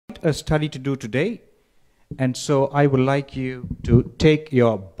quite a study to do today. And so I would like you to take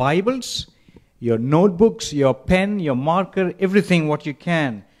your Bibles, your notebooks, your pen, your marker, everything what you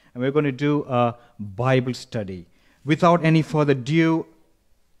can. And we're going to do a Bible study. Without any further ado,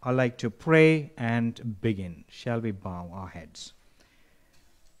 I'd like to pray and begin. Shall we bow our heads?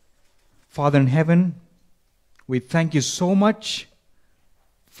 Father in heaven, we thank you so much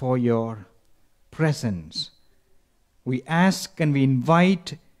for your presence. We ask and we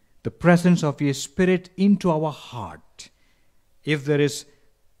invite the presence of your Spirit into our heart. If there is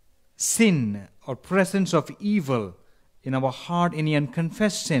sin or presence of evil in our heart, any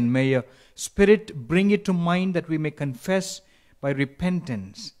unconfessed sin, may your Spirit bring it to mind that we may confess by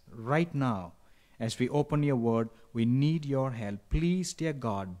repentance right now. As we open your word, we need your help. Please, dear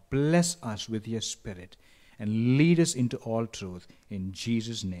God, bless us with your Spirit and lead us into all truth. In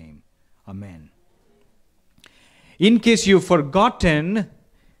Jesus' name, amen. In case you've forgotten,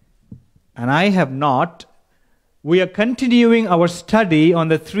 and I have not, we are continuing our study on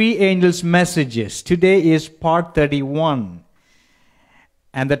the three angels' messages. Today is part 31.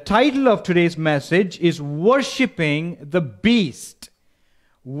 And the title of today's message is Worshipping the Beast.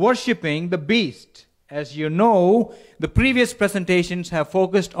 Worshipping the Beast. As you know, the previous presentations have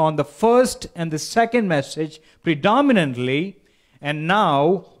focused on the first and the second message predominantly, and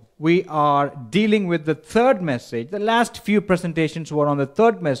now we are dealing with the third message. The last few presentations were on the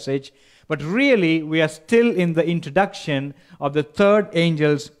third message, but really we are still in the introduction of the third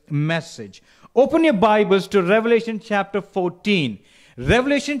angel's message. Open your Bibles to Revelation chapter 14.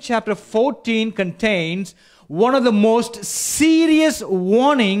 Revelation chapter 14 contains one of the most serious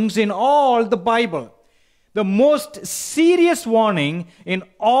warnings in all the Bible. The most serious warning in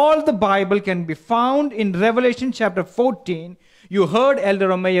all the Bible can be found in Revelation chapter 14. You heard Elder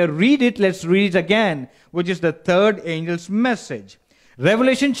Omeya read it. Let's read it again, which is the third angel's message.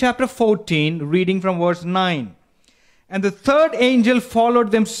 Revelation chapter 14, reading from verse 9. And the third angel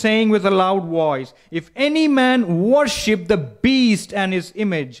followed them, saying with a loud voice, If any man worship the beast and his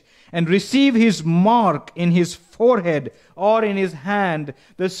image, and receive his mark in his forehead or in his hand,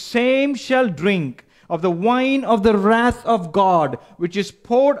 the same shall drink of the wine of the wrath of God, which is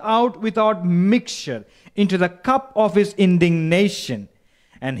poured out without mixture into the cup of his indignation.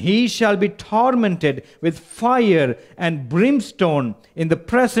 And he shall be tormented with fire and brimstone in the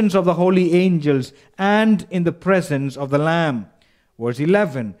presence of the holy angels and in the presence of the Lamb. Verse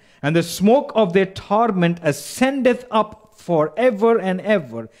 11. And the smoke of their torment ascendeth up forever and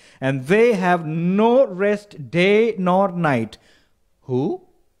ever, and they have no rest day nor night. Who?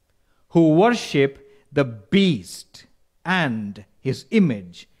 Who worship the beast and his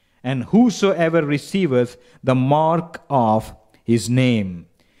image, and whosoever receiveth the mark of his name.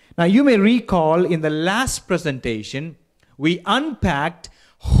 Now you may recall in the last presentation, we unpacked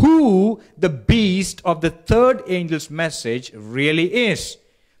who the beast of the third angel's message really is.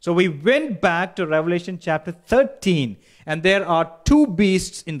 So we went back to Revelation chapter 13, and there are two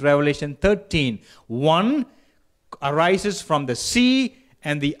beasts in Revelation 13. One arises from the sea,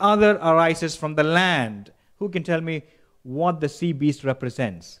 and the other arises from the land. Who can tell me what the sea beast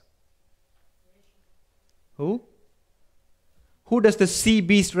represents? Who? Who does the sea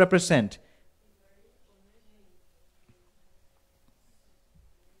beast represent?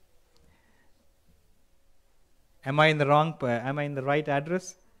 Am I in the right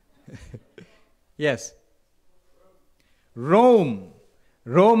address? Yes. Rome.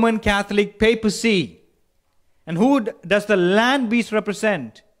 Roman Catholic papacy. And who does the land beast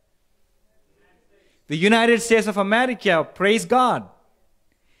represent? The United States of America. Praise God.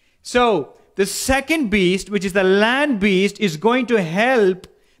 So, the second beast, which is the land beast, is going to help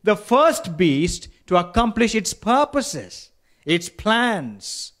the first beast to accomplish its purposes, its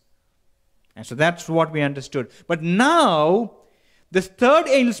plans. And so that's what we understood. But now, the third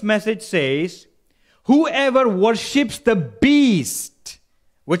angel's message says, whoever worships the beast.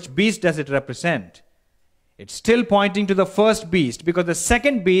 Which beast does it represent? It's still pointing to the first beast, because the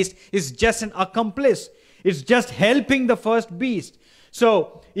second beast is just an accomplice. It's just helping the first beast.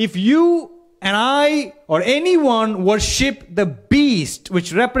 So, if you and I or anyone worship the beast,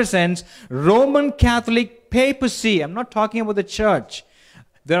 which represents Roman Catholic papacy, I'm not talking about the church.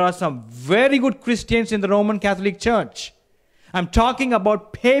 There are some very good Christians in the Roman Catholic Church. I'm talking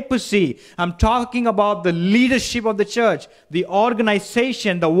about papacy. I'm talking about the leadership of the church, the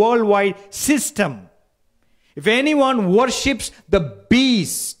organization, the worldwide system. If anyone worships the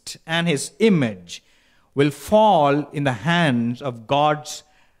beast and his image, will fall in the hands of God's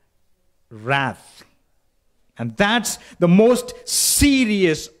wrath. And that's the most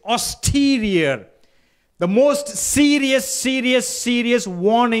serious, austere, The most serious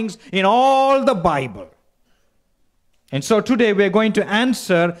warnings in all the Bible. And so today we are going to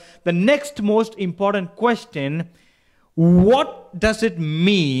answer the next most important question. What does it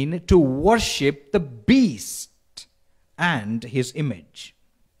mean to worship the beast and his image?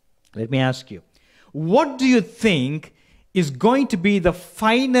 Let me ask you, what do you think is going to be the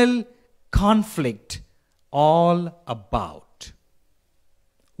final conflict all about?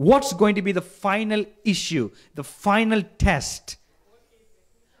 What's going to be the final issue, the final test?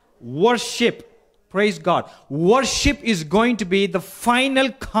 Worship. Praise God. Worship is going to be the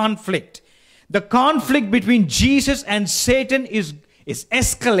final conflict. The conflict between Jesus and Satan is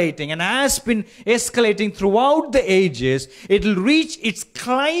escalating and has been escalating throughout the ages. It will reach its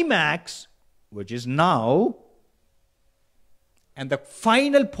climax, which is now. And the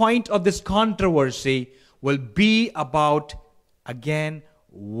final point of this controversy will be about, again,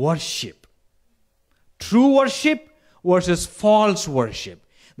 worship. True worship versus false worship.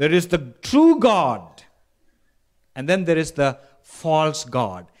 There is the true God, and then there is the false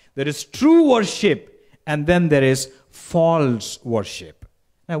God. There is true worship, and then there is false worship.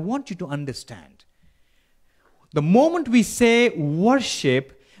 I want you to understand. The moment we say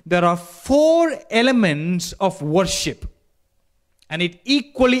worship, there are 4 elements of worship. And it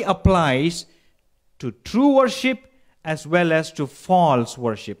equally applies to true worship as well as to false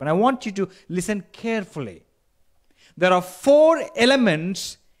worship. And I want you to listen carefully. There are 4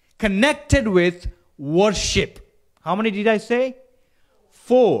 elements connected with worship. How many did I say?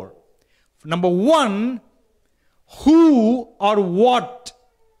 4. Number 1, who or what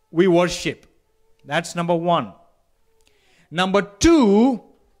we worship. That's number 1. Number 2,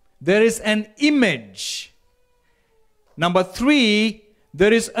 there is an image. Number 3,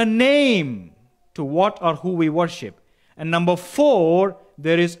 there is a name to what or who we worship. And number 4,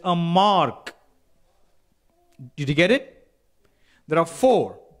 there is a mark. Did you get it? There are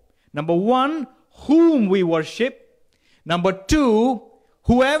 4. Number 1, whom we worship. Number 2,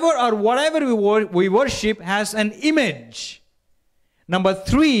 whoever or whatever we worship has an image. Number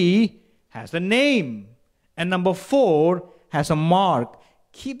 3 has a name. And number 4 has a mark.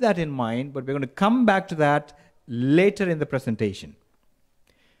 Keep that in mind, but we're going to come back to that later in the presentation.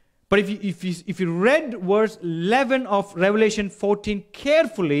 But if you read verse 11 of Revelation 14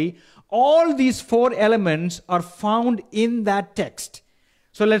 carefully, all these 4 elements are found in that text.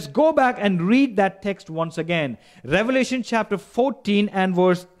 So let's go back and read that text once again. Revelation chapter 14 and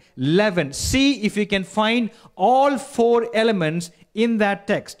verse 11. See if you can find all 4 elements in that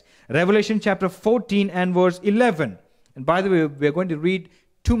text. Revelation chapter 14 and verse 11. And by the way, we're going to read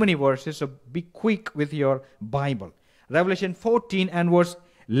too many verses, so be quick with your Bible. Revelation 14 and verse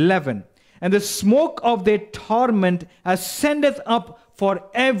 11. And the smoke of their torment ascendeth up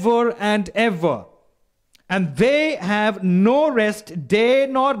forever and ever. And they have no rest day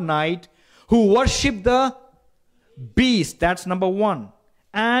nor night who worship the beast. That's number 1.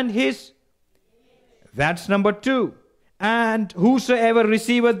 And his. That's number 2. And whosoever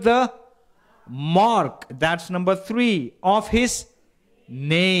receiveth the mark. That's number 3. Of his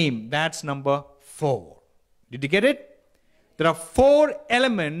name. That's number 4. Did you get it? There are 4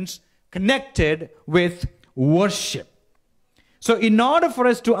 elements connected with worship. So in order for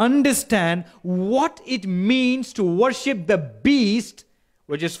us to understand what it means to worship the beast,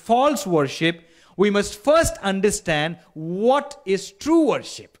 which is false worship, we must first understand what is true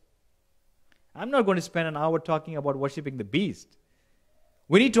worship. I'm not going to spend an hour talking about worshiping the beast.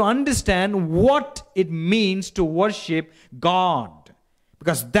 We need to understand what it means to worship God,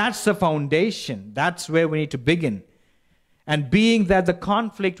 because that's the foundation. That's where we need to begin. And being that the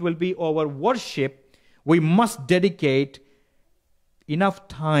conflict will be over worship, we must dedicate enough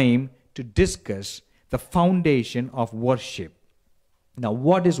time to discuss the foundation of worship. Now,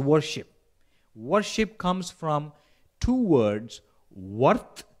 what is worship? Worship comes from 2 words,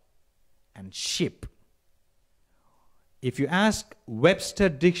 worth and ship. If you ask Webster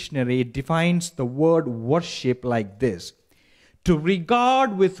Dictionary, it defines the word worship like this: to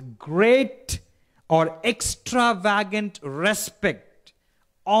regard with great or extravagant respect,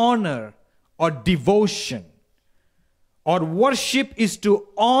 honor, or devotion. Or worship is to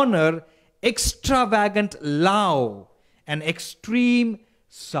honor extravagant love and extreme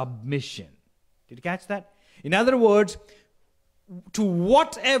submission. Did you catch that? In other words, to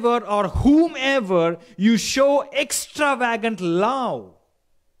whatever or whomever you show extravagant love,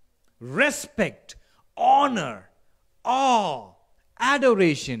 respect, honor, awe,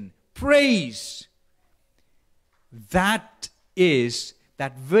 adoration, praise, that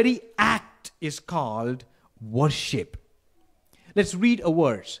very act is called worship. Let's read a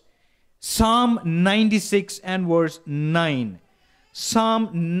verse. Psalm 96 and verse 9. Psalm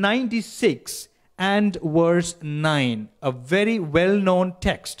 96 and verse 9. A very well-known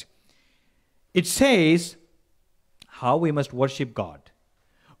text. It says how we must worship God.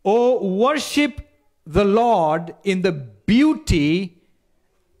 Oh, worship the Lord in the beauty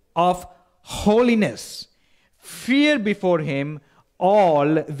of holiness. Fear before him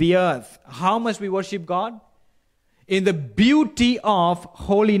all the earth. How must we worship God? In the beauty of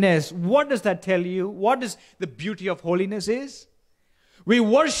holiness. What does that tell you? What is the beauty of holiness is? We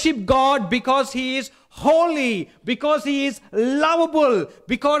worship God because he is holy, because he is lovable,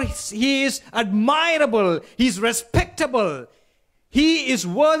 because he is admirable, he is respectable. He is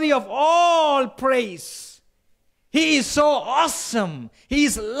worthy of all praise. He is so awesome. He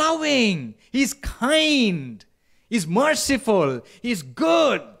is loving. He is kind. He is merciful. He is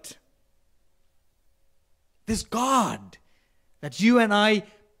good. This God that you and I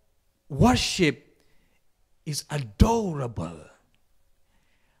worship is adorable.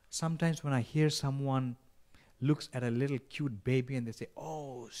 Sometimes when I hear someone looks at a little cute baby and they say,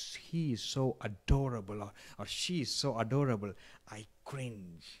 oh, he is so adorable, or she is so adorable, I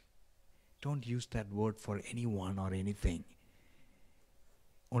cringe. Don't use that word for anyone or anything.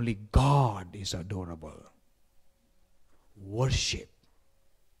 Only God is adorable. Worship.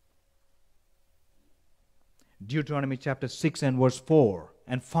 Deuteronomy chapter 6 and verse 4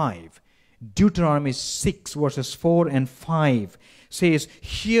 and 5. Deuteronomy 6 verses 4 and 5 says,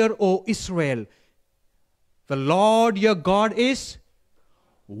 hear, O Israel, the Lord your God is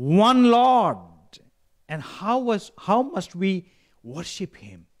one Lord. And how must we worship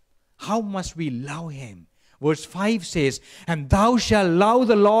him? How must we love him? Verse 5 says, and thou shalt love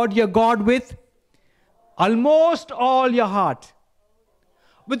the Lord your God with almost all your heart,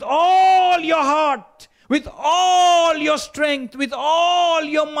 with all your heart, with all your strength, with all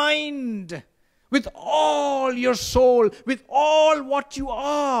your mind, with all your soul, with all what you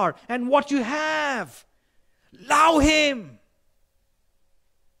are and what you have. Love him.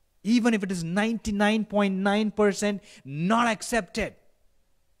 Even if it is 99.9% not accepted.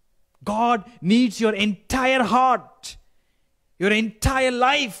 God needs your entire heart, your entire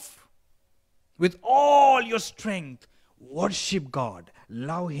life, with all your strength. Worship God.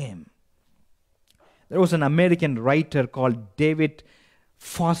 Love him. There was an American writer called David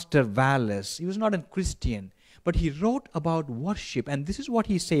Foster Wallace. He was not a Christian, but he wrote about worship. And this is what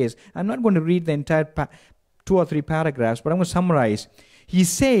he says. I'm not going to read the entire 2 or 3 paragraphs, but I'm going to summarize. He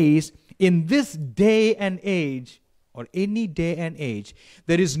says, in this day and age, or any day and age,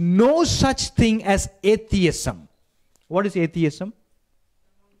 there is no such thing as atheism. What is atheism?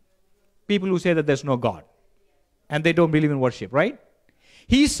 People who say that there's no God. And they don't believe in worship, right?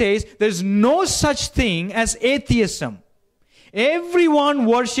 He says there's no such thing as atheism. Everyone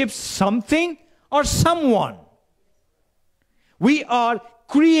worships something or someone. We are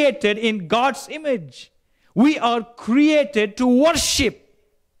created in God's image. We are created to worship.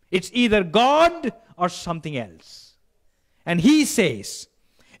 It's either God or something else. And he says,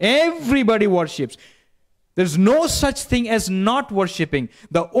 everybody worships. There's no such thing as not worshiping.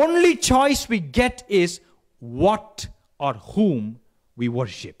 The only choice we get is what or whom we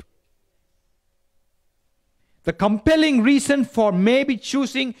worship. The compelling reason for maybe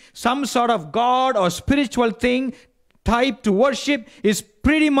choosing some sort of God or spiritual thing type to worship is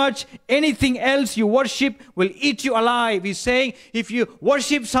pretty much anything else you worship will eat you alive. He's saying if you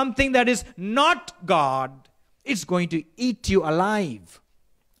worship something that is not God, it's going to eat you alive.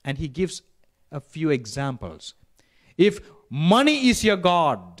 And he gives a few examples. If money is your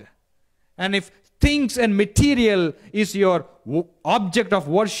God, and if things and material is your object of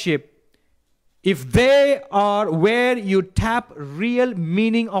worship, if they are where you tap real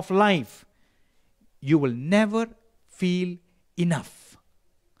meaning of life, you will never feel enough.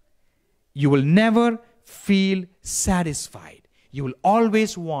 You will never feel satisfied. You will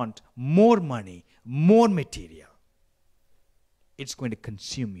always want more money, more material. It's going to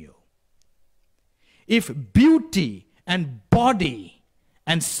consume you. If beauty and body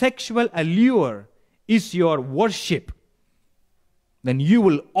and sexual allure is your worship, then you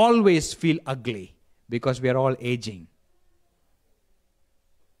will always feel ugly because we are all aging.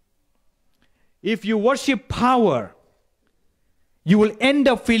 If you worship power, you will end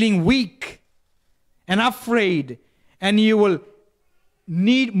up feeling weak and afraid, and you will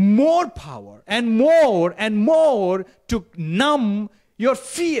need more power and more to numb your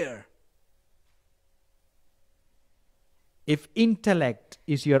fear. If intellect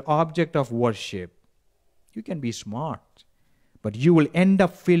is your object of worship, you can be smart, but you will end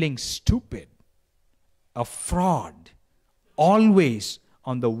up feeling stupid, a fraud, always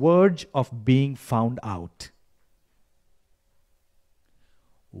on the verge of being found out,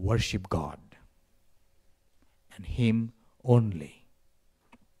 worship God and Him only.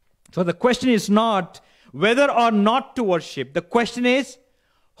 So the question is not whether or not to worship. The question is,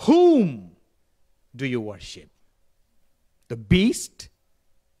 whom do you worship? The beast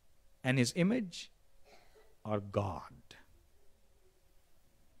and his image, or God?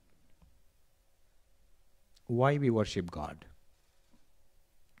 Why we worship God?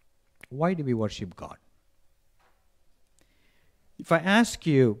 Why do we worship God? If I ask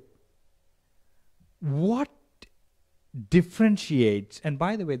you, what differentiates, and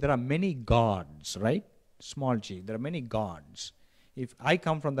by the way, there are many gods, right? Small g, there are many gods. If I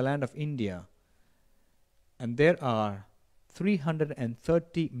come from the land of India, and there are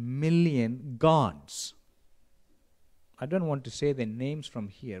 330 million gods. I don't want to say their names from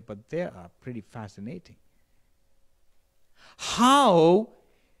here, but they are pretty fascinating. How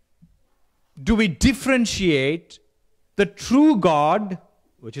do we differentiate the true God,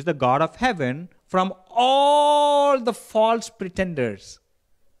 which is the God of heaven, from all the false pretenders?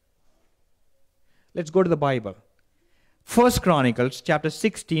 Let's go to the Bible. 1 Chronicles chapter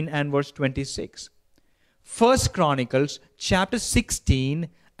 16 and verse 26. 1 Chronicles chapter 16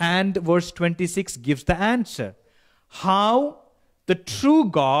 and verse 26 gives the answer. How the true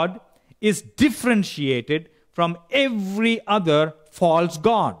God is differentiated from every other false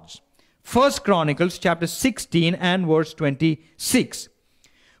gods. 1 Chronicles chapter 16 and verse 26.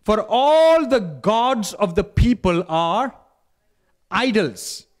 For all the gods of the people are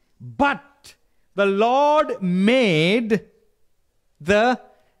idols, but the Lord made the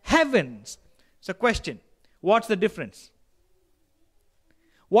heavens. So question, what's the difference?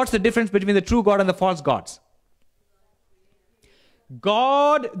 What's the difference between the true God and the false gods?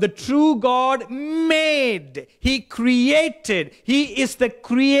 God, the true God, made. He created. He is the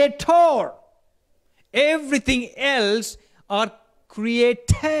creator. Everything else are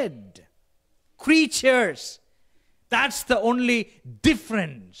created. Creatures. That's the only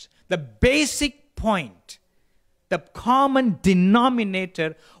difference. The basic point. The common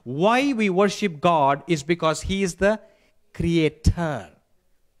denominator why we worship God is because He is the creator.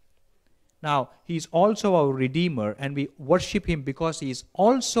 Now, He is also our Redeemer, and we worship Him because He is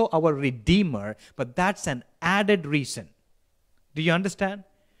also our Redeemer, but that's an added reason. Do you understand?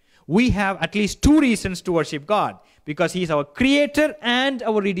 We have at least two reasons to worship God, because He is our Creator and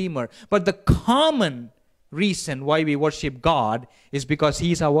our Redeemer. But the common reason why we worship God is because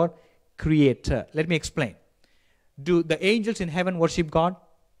He is our Creator. Let me explain. Do the angels in heaven worship God?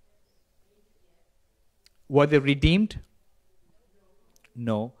 Were they redeemed?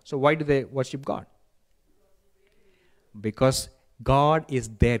 No. So why do they worship God? Because God is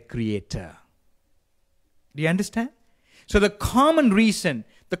their creator. Do you understand? So the common reason,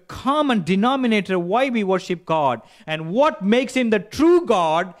 the common denominator why we worship God and what makes Him the true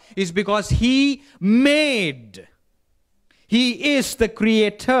God is because He made. He is the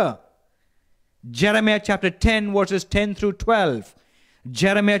creator. Jeremiah chapter 10 verses 10 through 12.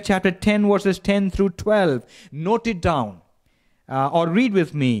 Jeremiah chapter 10 verses 10 through 12. Note it down. Or read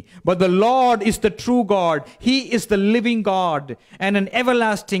with me. But the Lord is the true God. He is the living God and an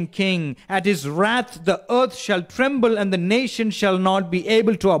everlasting King. At His wrath the earth shall tremble, and the nation shall not be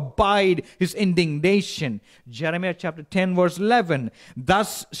able to abide His indignation. Jeremiah chapter 10 verse 11.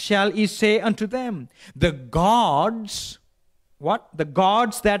 Thus shall He say unto them, the gods, what? The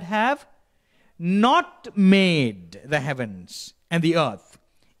gods that have not made the heavens and the earth,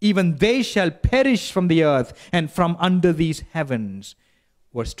 even they shall perish from the earth and from under these heavens.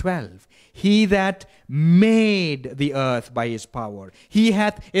 Verse 12. He that made the earth by His power, He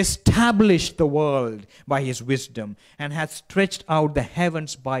hath established the world by His wisdom, and hath stretched out the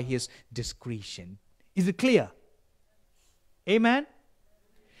heavens by His discretion. Is it clear? Amen?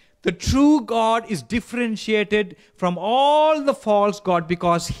 The true God is differentiated from all the false gods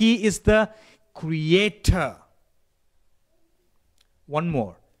because He is the creator. One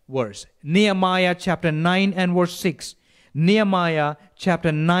more verse. Nehemiah chapter 9 and verse 6. Nehemiah chapter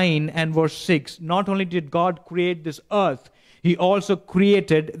 9 and verse 6. Not only did God create this earth, He also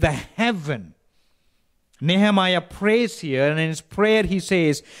created the heaven. Nehemiah prays here, and in his prayer he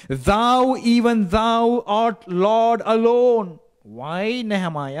says, Thou, even Thou art Lord alone. Why,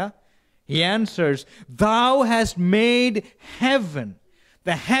 Nehemiah? He answers, Thou hast made heaven,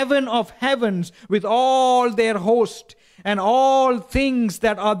 the heaven of heavens, with all their host, and all things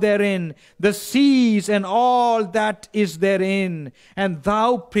that are therein, the seas and all that is therein. And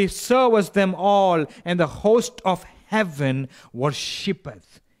Thou preservest them all, and the host of heaven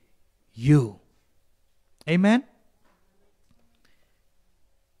worshipeth You. Amen?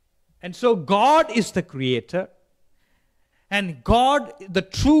 And so God is the creator. And God, the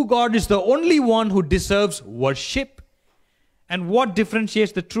true God, is the only one who deserves worship. And what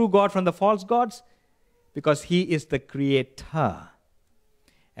differentiates the true God from the false gods? Because He is the creator.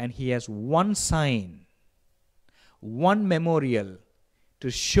 And He has one sign, one memorial to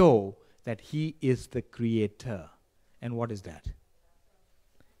show that He is the creator. And what is that?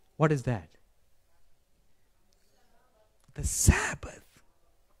 What is that? The Sabbath.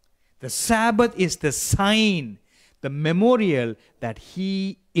 The Sabbath is the sign, the memorial that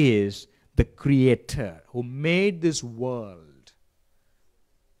He is the creator who made this world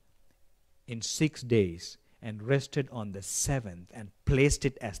in 6 days and rested on the seventh and placed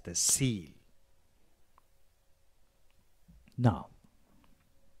it as the seal. Now,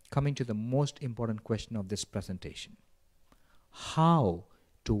 coming to the most important question of this presentation: how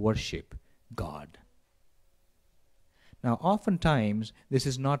to worship God? Now, oftentimes, this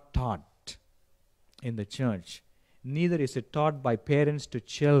is not taught in the church. Neither is it taught by parents to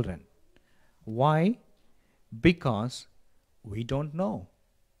children. Why? Because we don't know.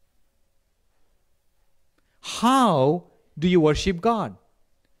 How do you worship God?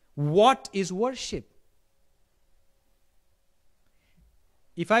 What is worship?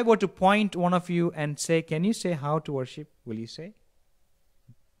 If I were to point one of you and say, can you say how to worship? Will you say?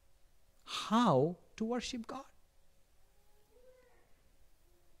 How to worship God?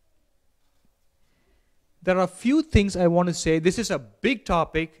 There are a few things I want to say. This is a big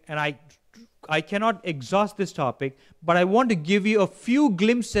topic, and I cannot exhaust this topic, but I want to give you a few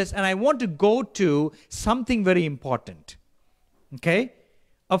glimpses, and I want to go to something very important. Okay?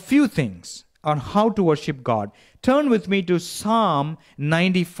 A few things on how to worship God. Turn with me to Psalm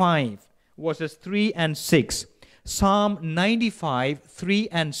 95, verses 3 and 6. Psalm 95, 3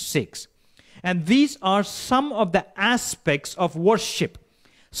 and 6. And these are some of the aspects of worship.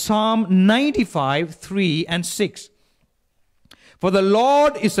 Psalm 95, 3 and 6. For the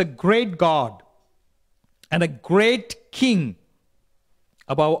Lord is a great God and a great King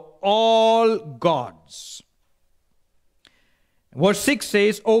above all gods. Verse 6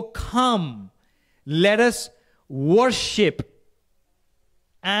 says, O come, let us worship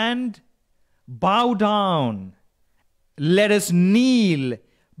and bow down. Let us kneel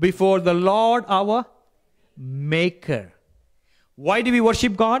before the Lord our Maker. Why do we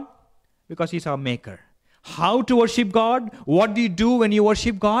worship God? Because He's our Maker. How to worship God? What do you do when you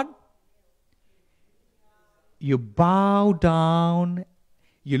worship God? You bow down,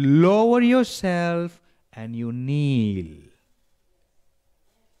 you lower yourself, and you kneel.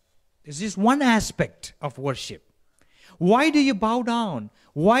 This is one aspect of worship. Why do you bow down?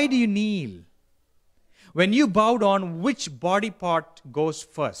 Why do you kneel? When you bow down, which body part goes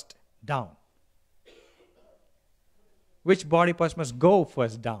first? Down. Which body part must go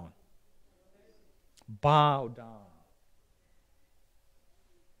first down? Bow down.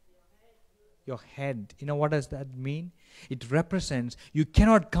 Your head. You know what does that mean? It represents you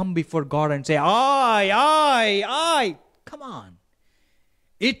cannot come before God and say, I. Come on.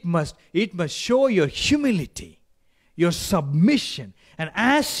 It must show your humility, your submission. And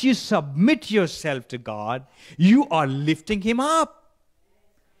as you submit yourself to God, you are lifting Him up.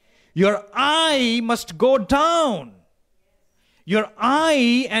 Your I must go down. Your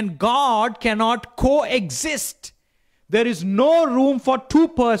I and God cannot coexist. There is no room for two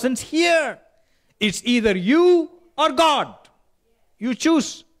persons here. It's either you or God. You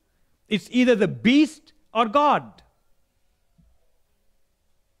choose. It's either the beast or God.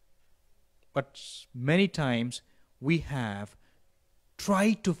 But many times we have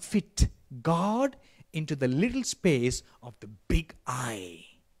tried to fit God into the little space of the big I.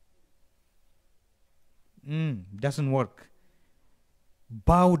 Doesn't work.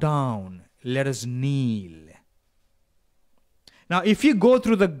 Bow down, let us kneel. Now, if you go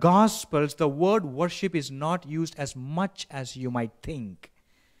through the Gospels, the word worship is not used as much as you might think.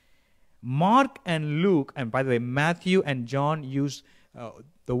 Mark and Luke, and by the way, Matthew and John use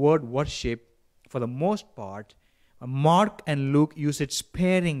the word worship for the most part. Mark and Luke use it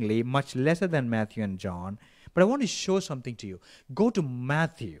sparingly, much lesser than Matthew and John. But I want to show something to you. Go to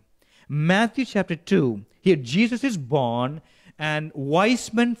Matthew. Matthew chapter 2. Here Jesus is born, and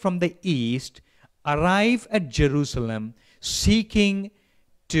wise men from the east arrive at Jerusalem seeking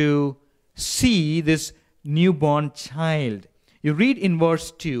to see this newborn child. You read in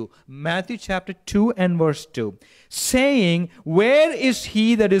verse 2, Matthew chapter 2 and verse 2, saying, where is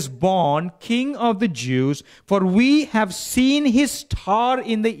he that is born King of the Jews? For we have seen his star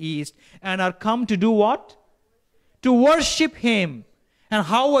in the east and are come to do what? To worship him. And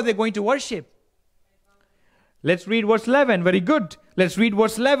how are they going to worship? Let's read verse 11. Very good. Let's read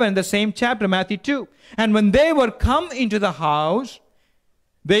verse 11, the same chapter, Matthew 2. And when they were come into the house,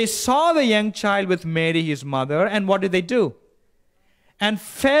 they saw the young child with Mary, his mother, and what did they do? And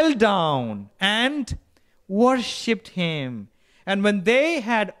fell down and worshipped him. And when they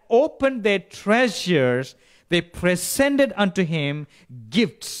had opened their treasures, they presented unto him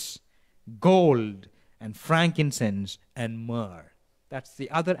gifts, gold and frankincense and myrrh. That's the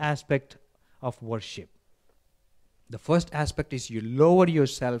other aspect of worship. The first aspect is you lower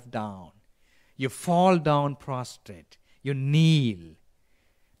yourself down. You fall down prostrate. You kneel.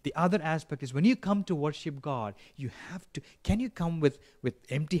 The other aspect is when you come to worship God, you have to, can you come with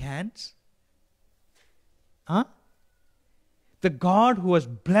empty hands? Huh? The God who has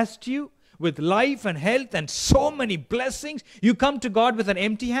blessed you with life and health and so many blessings, you come to God with an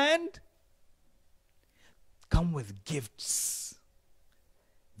empty hand? Come with gifts.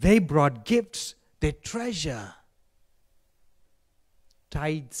 They brought gifts, their treasure.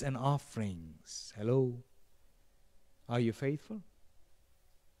 Tithes and offerings. Hello? Are you faithful?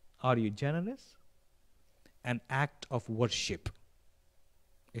 Are you generous? An act of worship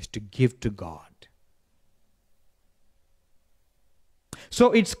is to give to God.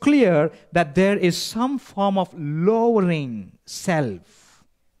 So it's clear that there is some form of lowering self.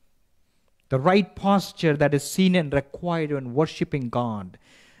 The right posture that is seen and required when worshiping God.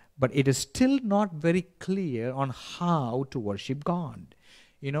 But it is still not very clear on how to worship God.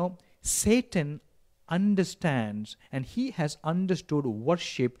 You know, Satan understands and he has understood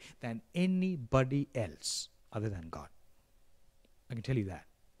worship than anybody else other than God. I can tell you that,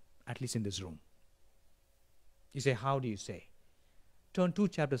 at least in this room. You say, how do you say? Turn 2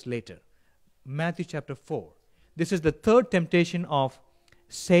 chapters later, Matthew chapter 4. This is the third temptation of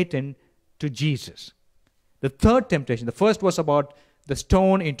Satan to Jesus. The third temptation. The first was about the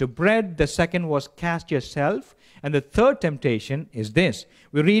stone into bread. The second was cast yourself. And the third temptation is this.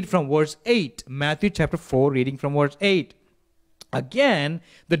 We read from verse 8. Matthew chapter 4, reading from verse 8. Again,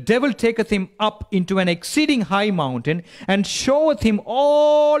 the devil taketh him up into an exceeding high mountain, and showeth him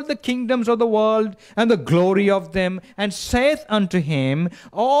all the kingdoms of the world, and the glory of them, and saith unto him,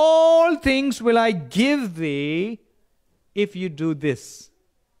 all things will I give thee, if you do this.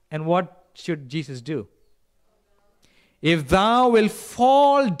 And what should Jesus do? If thou wilt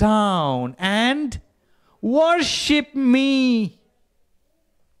fall down and worship me.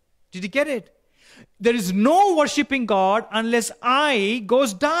 Did you get it? There is no worshiping God unless I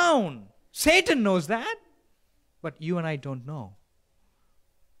goes down. Satan knows that, but you and I don't know.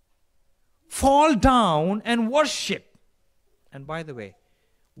 Fall down and worship. And by the way,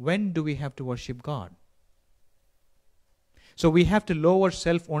 when do we have to worship God? So we have to lower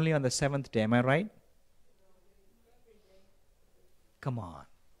self only on the 7th day, am I right? Come on.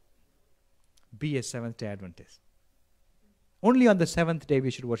 Be a Seventh-day Adventist. Only on the 7th day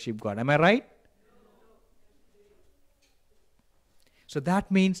we should worship God. Am I right? So that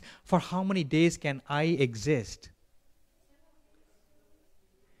means for how many days can I exist?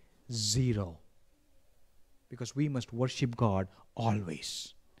 0. Because we must worship God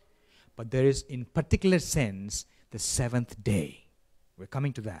always. But there is in particular sense the 7th day. We're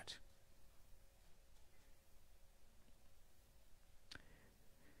coming to that.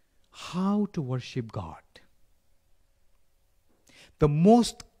 How to worship God. The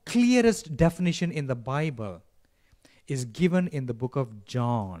most clearest definition in the Bible is given in the book of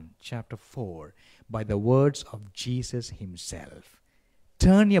John, chapter 4, by the words of Jesus himself.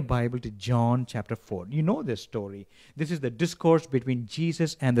 Turn your Bible to John, chapter 4. You know this story. This is the discourse between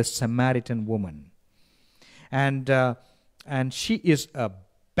Jesus and the Samaritan woman. And she is a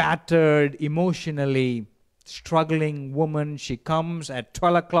battered, emotionally struggling woman. She comes at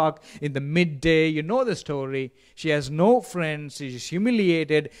 12 o'clock in the midday. You know the story. She has no friends. She's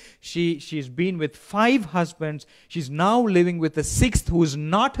humiliated. She's been with 5 husbands. She's now living with the 6th who is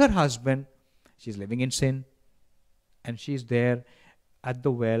not her husband. She's living in sin. And she's there at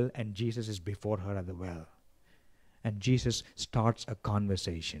the well, and Jesus is before her at the well. And Jesus starts a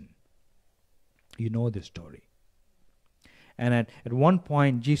conversation. You know this story. And at one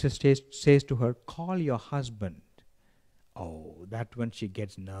point, Jesus says to her, call your husband. Oh, that's when she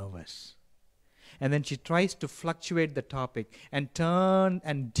gets nervous. And then she tries to fluctuate the topic and turn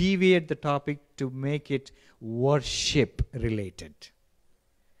and deviate the topic to make it worship related.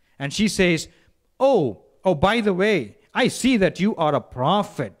 And she says, oh, by the way, I see that you are a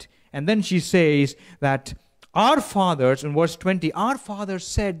prophet. And then she says that our fathers, in verse 20, our fathers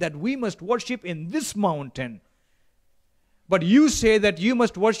said that we must worship in this mountain. But you say that you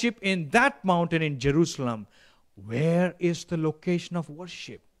must worship in that mountain in Jerusalem. Where is the location of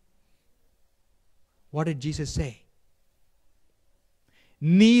worship? What did Jesus say?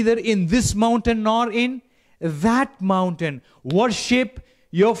 neither in this mountain nor in that mountain. Worship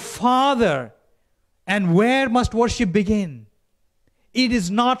your Father. And where must worship begin? It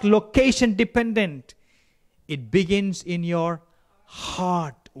is not location dependent. It begins in your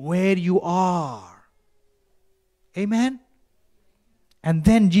heart, where you are. Amen? And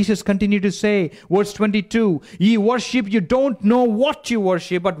then Jesus continued to say, verse 22, ye worship, you don't know what you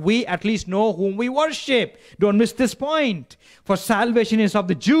worship, but we at least know whom we worship. Don't miss this point. For salvation is of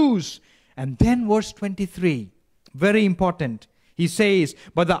the Jews. And then verse 23, very important. He says,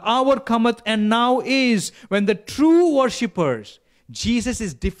 but the hour cometh and now is when the true worshippers, Jesus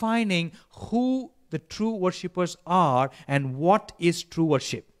is defining who the true worshippers are and what is true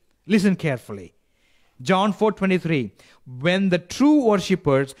worship. Listen carefully. John 4:23, when the true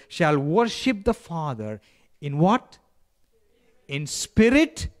worshippers shall worship the Father in what? In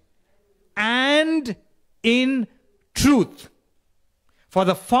spirit and in truth. For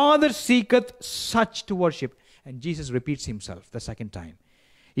the Father seeketh such to worship. And Jesus repeats himself the second time.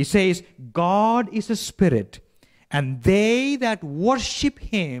 He says, God is a spirit, and they that worship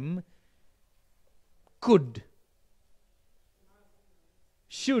him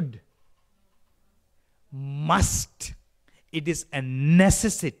should, must. It is a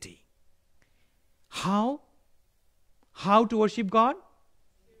necessity. How? How to worship God?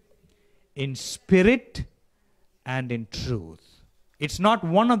 In spirit and in truth. It's not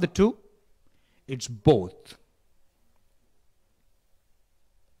one of the two. It's both.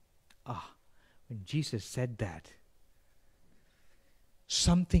 When Jesus said that,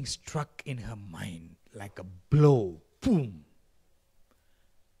 something struck in her mind like a blow. Boom.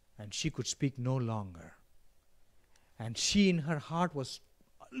 And she could speak no longer. And she in her heart was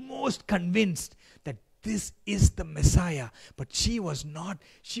almost convinced that this is the Messiah. But she was not.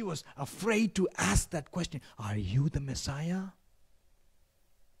 She was afraid to ask that question. Are you the Messiah?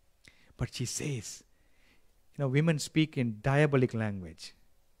 But she says, women speak in diabolic language.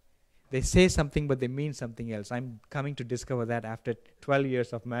 They say something, but they mean something else. I'm coming to discover that after 12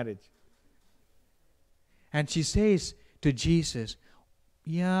 years of marriage. And she says to Jesus,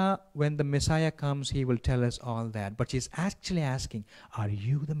 yeah, when the Messiah comes, he will tell us all that. But she's actually asking, are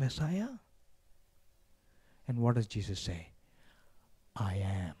you the Messiah? And what does Jesus say? I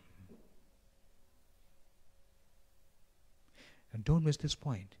am. And don't miss this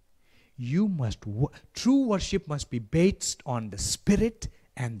point. True worship must be based on the Spirit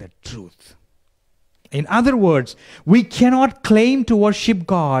and the truth. In other words, we cannot claim to worship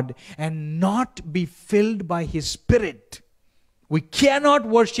God and not be filled by His Spirit. We cannot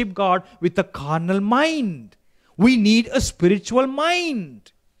worship God with a carnal mind. We need a spiritual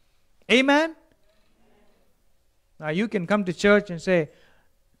mind. Amen? Now you can come to church and say,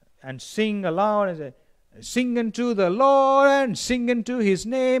 and sing aloud and say, sing unto the Lord and sing unto His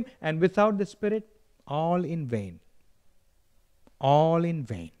name, and without the Spirit, all in vain. All in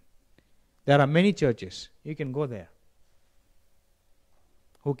vain. There are many churches, you can go there,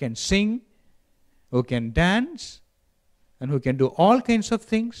 who can sing, who can dance, and who can do all kinds of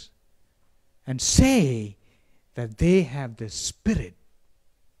things and say that they have the Spirit,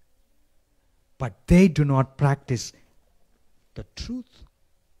 but they do not practice the truth.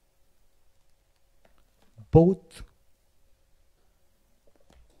 Both.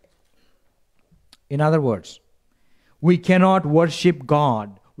 In other words, we cannot worship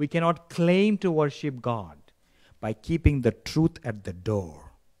God. We cannot claim to worship God by keeping the truth at the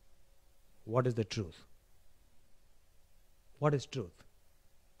door. What is the truth? What is truth?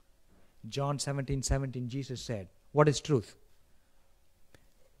 John 17:17, Jesus said, what is truth?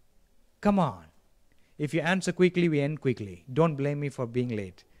 Come on. If you answer quickly, we end quickly. Don't blame me for being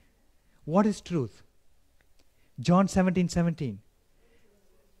late. What is truth? John 17:17.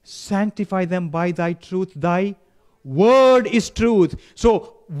 Sanctify them by thy truth. Thy word is truth.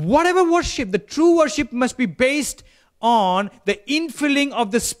 So whatever worship, the true worship must be based on the infilling of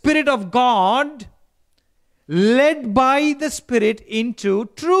the Spirit of God, led by the Spirit into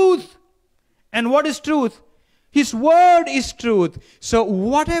truth. And what is truth? His word is truth. So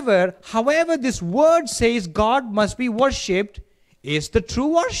however this word says God must be worshipped, is the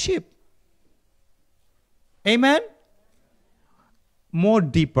true worship. Amen? More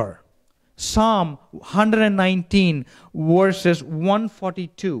deeper. Psalm 119 verses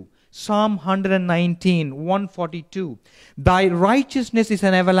 142. Psalm 119, 142. Thy righteousness is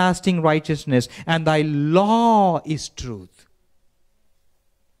an everlasting righteousness, and thy law is truth.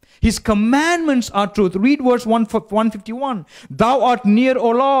 His commandments are truth. Read verse 151. Thou art near, O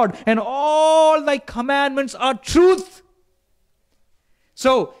Lord, and all thy commandments are truth.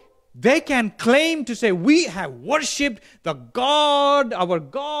 So, they can claim to say, we have worshipped the God, our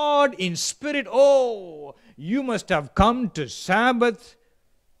God in spirit. Oh, you must have come to Sabbath,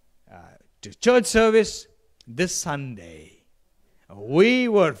 to church service this Sunday. We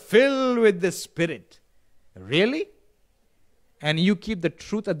were filled with the Spirit. Really? And you keep the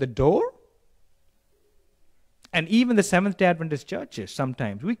truth at the door? And even the Seventh-day Adventist churches,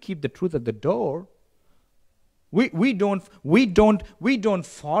 sometimes we keep the truth at the door. We don't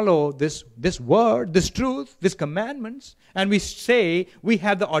follow this word, this truth, these commandments, and we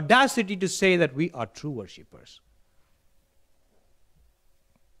have the audacity to say that we are true worshippers.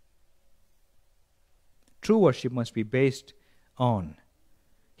 True worship must be based on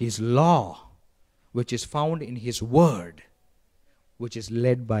His law, which is found in His word, which is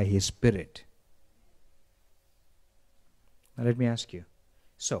led by His Spirit. Now let me ask you.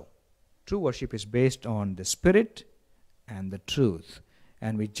 So, true worship is based on the Spirit and the truth.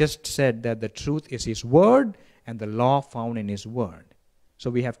 And we just said that the truth is His word and the law found in His word.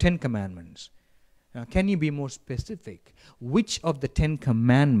 So we have 10 commandments. Now can you be more specific? Which of the 10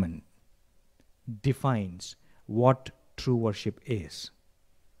 commandments defines what true worship is?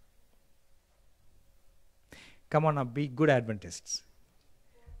 Come on now, be good Adventists.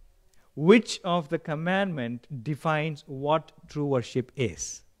 Which of the commandment defines what true worship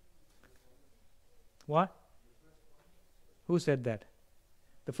is? What? Who said that?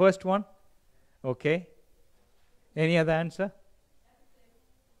 The first one? Okay. Any other answer?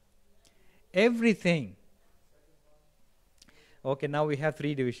 Everything. Okay, now we have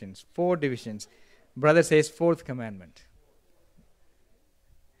 4 divisions. Brother says fourth commandment.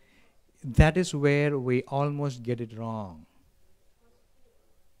 That is where we almost get it wrong.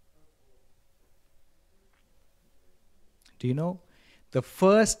 Do you know? The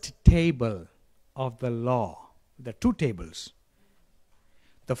first table of the law, there are 2 tables.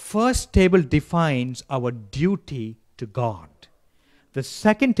 The first table defines our duty to God. The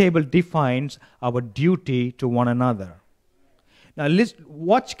second table defines our duty to one another. Now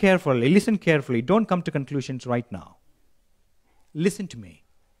watch carefully, listen carefully. Don't come to conclusions right now. Listen to me.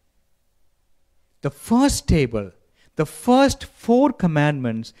 The first table, the first 4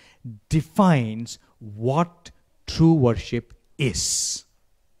 commandments defines what true worship is.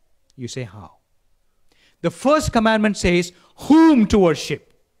 You say how? The first commandment says whom to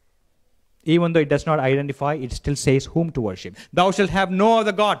worship. Even though it does not identify, it still says whom to worship. Thou shalt have no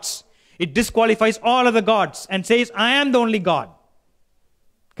other gods. It disqualifies all other gods and says, I am the only God.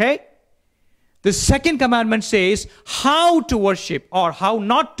 Okay? The second commandment says how to worship or how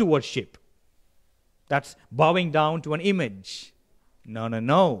not to worship. That's bowing down to an image.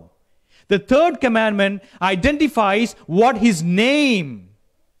 No. The third commandment identifies what His name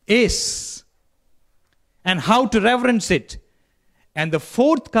is and how to reverence it. And the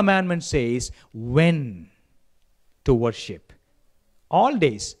fourth commandment says when to worship. All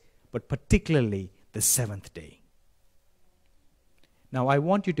days, but particularly the 7th day. Now I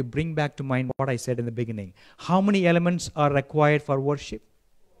want you to bring back to mind what I said in the beginning. How many elements are required for worship?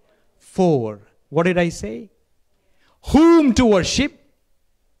 4. What did I say? Whom to worship?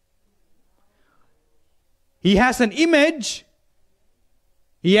 He has an image.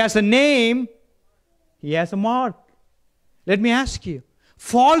 He has a name. He has a mark. Let me ask you.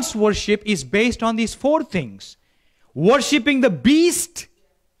 False worship is based on these 4 things. Worshipping the beast.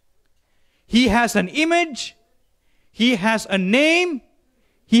 He has an image. He has a name.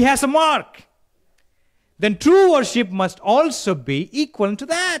 He has a mark. Then true worship must also be equal to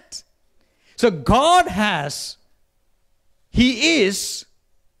that. So God has, He is,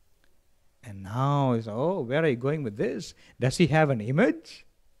 and now is, where are you going with this? Does He have an image?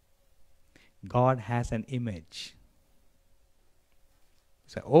 God has an image.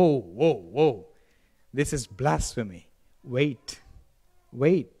 Say, whoa, this is blasphemy. Wait.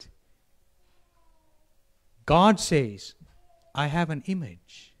 God says, I have an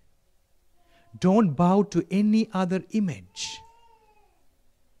image. Don't bow to any other image.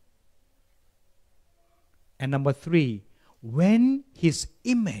 And number 3, when His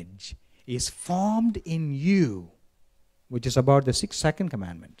image is formed in you, which is about the 2nd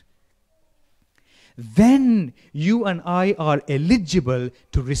commandment, then you and I are eligible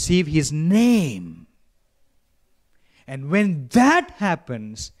to receive His name. And when that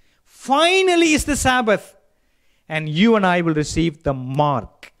happens, finally is the Sabbath. And you and I will receive the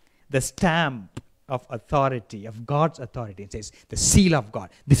mark, the stamp of authority, of God's authority. It says, the seal of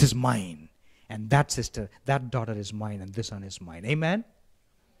God. This is mine. And that sister, that daughter is mine, and this son is mine. Amen?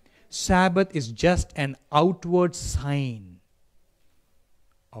 Sabbath is just an outward sign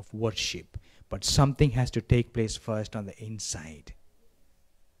of worship. But something has to take place first on the inside.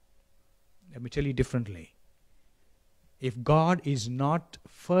 Let me tell you differently. If God is not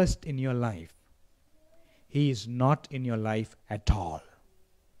first in your life, He is not in your life at all.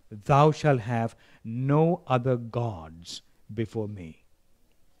 Thou shalt have no other gods before me.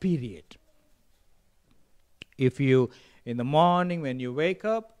 Period. If you, in the morning when you wake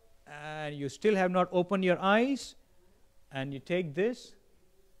up and you still have not opened your eyes, and you take this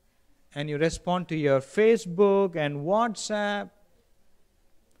and you respond to your Facebook and WhatsApp,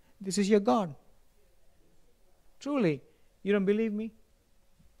 this is your God. Truly. You don't believe me?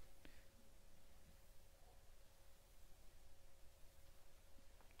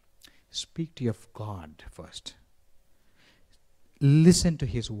 Speak to your God first. Listen to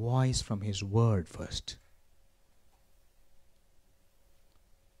His voice from His word first.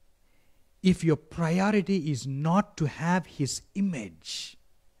 If your priority is not to have His image,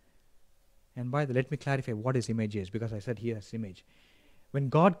 and by the way, let me clarify what His image is, because I said He has image. When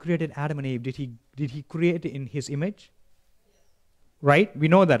God created Adam and Eve, did He create in His image? Right? We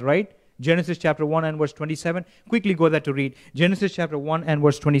know that, right? Genesis chapter 1 and verse 27. Quickly go there to read. Genesis chapter 1 and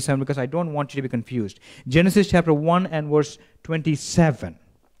verse 27, because I don't want you to be confused. Genesis chapter 1 and verse 27.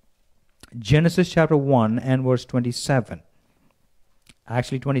 Genesis chapter 1 and verse 27.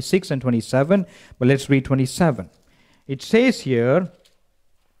 Actually 26 and 27, but let's read 27. It says here,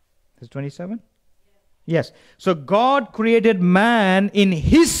 is it 27? Yes. So God created man in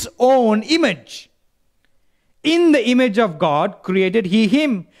His own image. In the image of God created He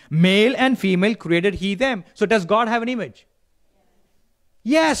him. Male and female created He them. So does God have an image?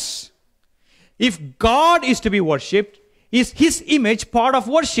 Yes. If God is to be worshipped, is His image part of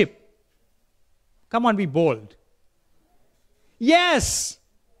worship? Come on, be bold. Yes.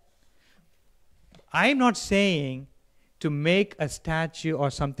 I'm not saying to make a statue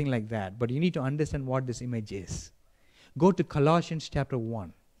or something like that, but you need to understand what this image is. Go to Colossians chapter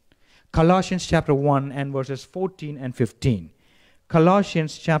 1. Colossians chapter 1 and verses 14 and 15.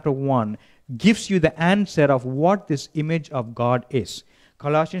 Colossians chapter 1 gives you the answer of what this image of God is.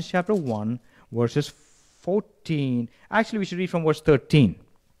 Colossians chapter 1 verses 14. Actually, we should read from verse 13.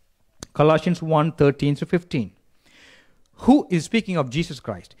 Colossians 1, 13 to 15. Who is speaking of Jesus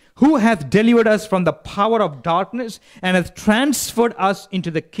Christ, who hath delivered us from the power of darkness and hath transferred us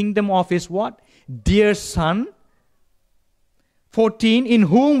into the kingdom of His what? Dear Son. 14, in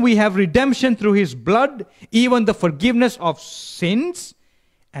whom we have redemption through His blood, even the forgiveness of sins.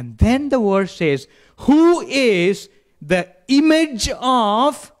 And then the verse says, who is the image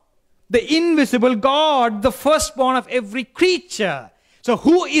of the invisible God, the firstborn of every creature. So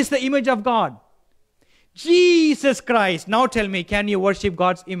who is the image of God? Jesus Christ. Now tell me, can you worship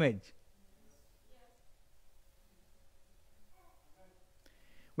God's image?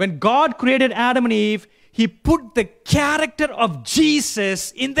 When God created Adam and Eve, He put the character of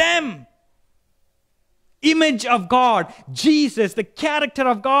Jesus in them. Image of God. Jesus, the character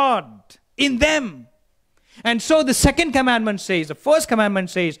of God in them. And so the second commandment says, the first commandment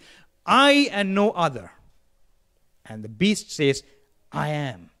says, I and no other. And the beast says, I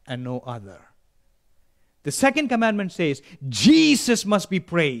am and no other. The second commandment says, Jesus must be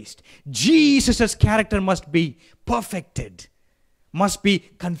praised. Jesus' character must be perfected, must be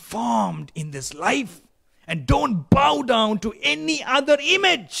conformed in this life. And don't bow down to any other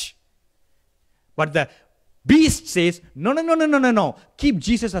image. But the beast says, no. Keep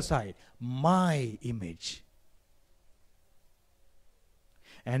Jesus aside. My image.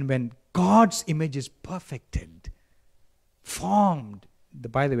 And when God's image is perfected, formed,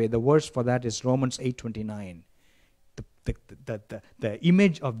 by the way, the verse for that is Romans 8:29. The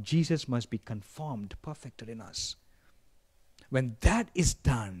image of Jesus must be conformed, perfected in us. When that is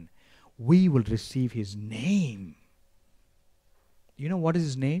done, we will receive His name. You know what is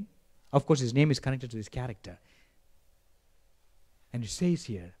His name? Of course, His name is connected to His character. And it says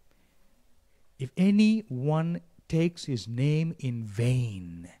here, if anyone takes His name in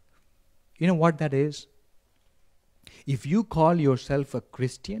vain, you know what that is? If you call yourself a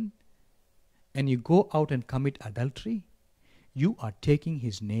Christian and you go out and commit adultery, you are taking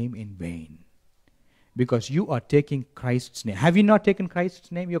His name in vain. Because you are taking Christ's name. Have you not taken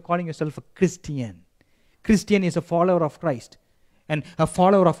Christ's name? You're calling yourself a Christian. Christian is a follower of Christ. And a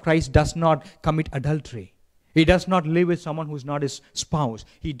follower of Christ does not commit adultery. He does not live with someone who is not his spouse.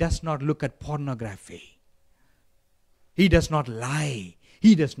 He does not look at pornography. He does not lie.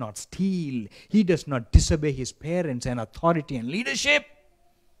 He does not steal. He does not disobey his parents and authority and leadership.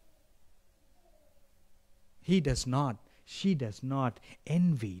 He does not. She does not.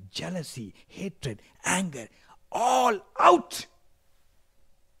 Envy, jealousy, hatred, anger, all out.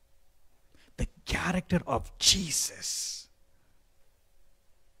 The character of Jesus.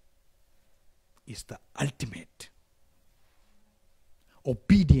 is the ultimate.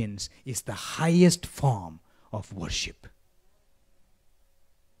 Obedience is the highest form of worship.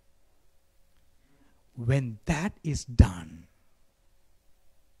 When that is done,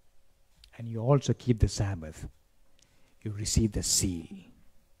 and you also keep the Sabbath, you receive the seal.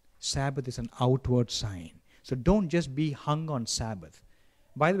 Sabbath is an outward sign. So don't just be hung on Sabbath.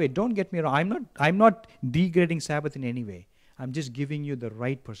 By the way, don't get me wrong. I'm not degrading Sabbath in any way. I'm just giving you the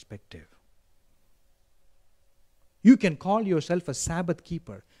right perspective. You can call yourself a Sabbath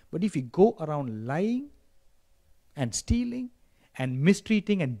keeper, but if you go around lying and stealing and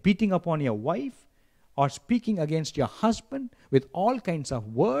mistreating and beating upon your wife or speaking against your husband with all kinds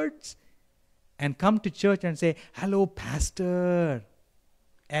of words and come to church and say, hello, pastor,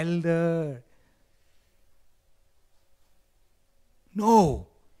 elder. No,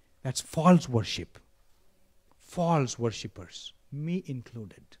 that's false worship. False worshippers, me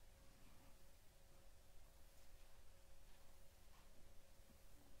included.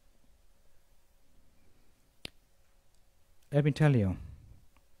 Let me tell you,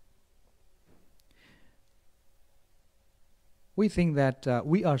 we think that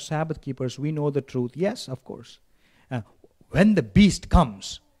we are Sabbath keepers, we know the truth. Yes, of course. When the beast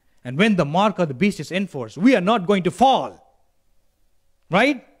comes and when the mark of the beast is enforced, we are not going to fall.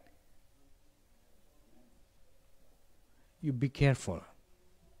 Right? You be careful.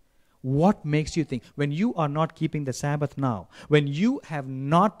 What makes you think, when you are not keeping the Sabbath now, when you have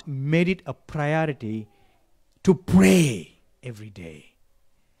not made it a priority to pray every day,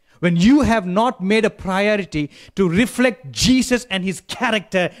 when you have not made a priority to reflect Jesus and His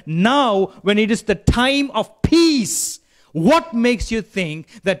character now, when it is the time of peace, what makes you think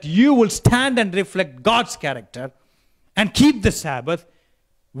that you will stand and reflect God's character and keep the Sabbath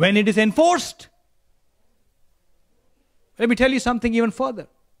when it is enforced? Let me tell you something even further.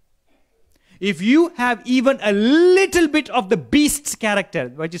 If you have even a little bit of the beast's character,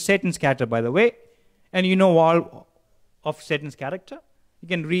 which is Satan's character, by the way, and you know all of Satan's character, you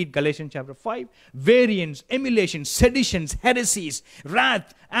can read Galatians chapter 5. Variance, emulation, seditions, heresies,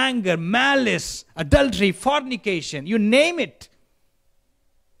 wrath, anger, malice, adultery, fornication, you name it.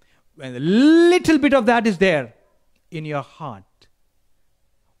 When a little bit of that is there in your heart,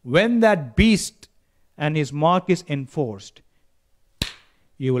 when that beast and his mark is enforced,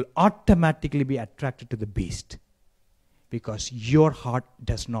 you will automatically be attracted to the beast because your heart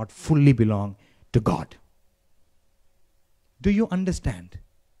does not fully belong to God. Do you understand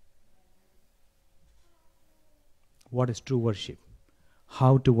what is true worship?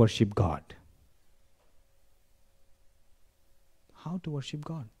 How to worship God? How to worship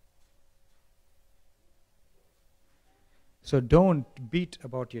God? So don't beat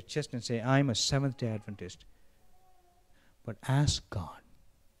about your chest and say, I'm a Seventh-day Adventist. But ask God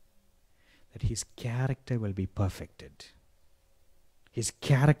that His character will be perfected. His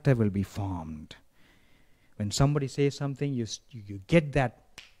character will be formed. When somebody says something, you get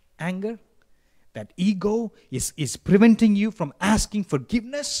that anger, that ego is preventing you from asking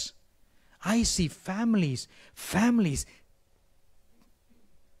forgiveness. I see families,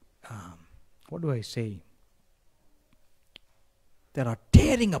 what do I say? That are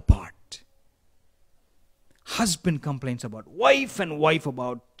tearing apart. Husband complains about wife and wife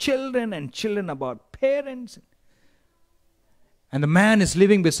about children and children about parents. And the man is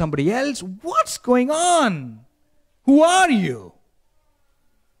living with somebody else. What's going on? Who are you?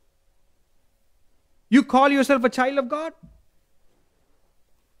 You call yourself a child of God?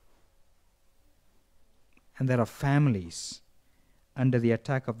 And there are families under the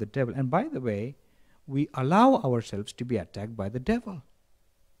attack of the devil. And by the way, we allow ourselves to be attacked by the devil.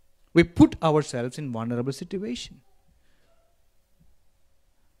 We put ourselves in vulnerable situation.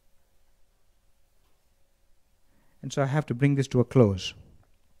 And so I have to bring this to a close.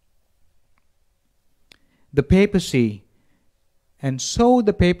 The papacy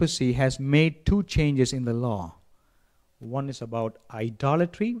has made two changes in the law. One is about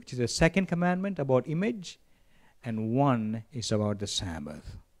idolatry, which is the second commandment about image, and one is about the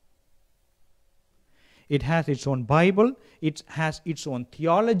Sabbath. It has its own Bible, it has its own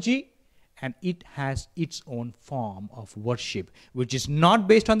theology, and it has its own form of worship, which is not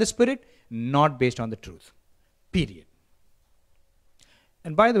based on the Spirit, not based on the truth. Period.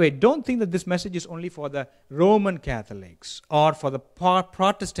 And by the way, don't think that this message is only for the Roman Catholics or for the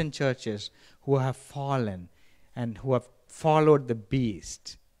Protestant churches who have fallen and who have followed the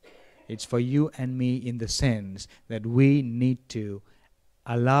beast. It's for you and me in the sense that we need to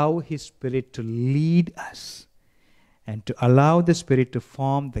allow His Spirit to lead us and to allow the Spirit to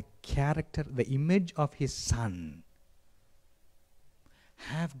form the character, the image of His Son.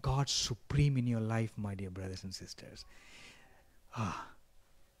 Have God supreme in your life, my dear brothers and sisters.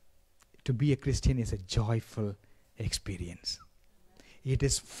 To be a Christian is a joyful experience. It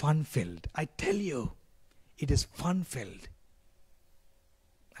is fun-filled. I tell you, it is fun-filled.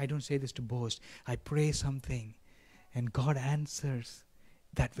 I don't say this to boast. I pray something and God answers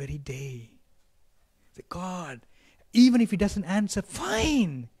that very day. Say, God, even if He doesn't answer,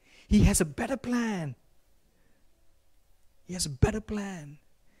 fine. He has a better plan. He has a better plan.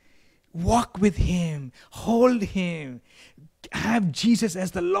 Walk with Him. Hold Him. Have Jesus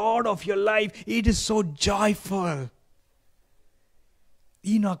as the Lord of your life. It is so joyful.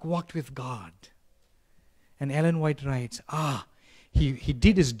 Enoch walked with God. And Ellen White writes, he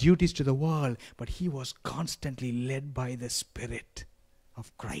did his duties to the world, but he was constantly led by the Spirit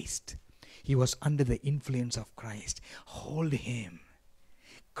of Christ. He was under the influence of Christ. Hold Him.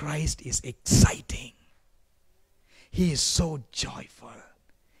 Christ is exciting. He is so joyful.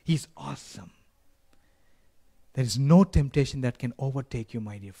 He's awesome. There is no temptation that can overtake you,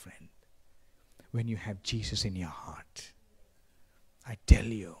 my dear friend, when you have Jesus in your heart. I tell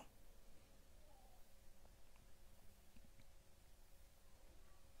you.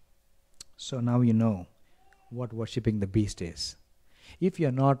 So now you know what worshipping the beast is. If you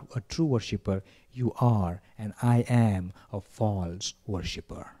are not a true worshipper, you are, and I am, a false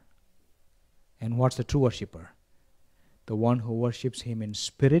worshipper. And what's the true worshipper? The one who worships Him in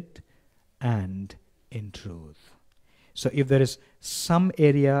spirit and in truth. So if there is some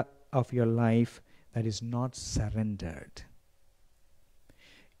area of your life that is not surrendered,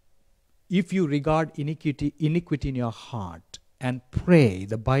 if you regard iniquity in your heart and pray,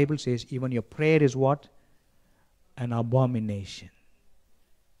 the Bible says even your prayer is what? An abomination.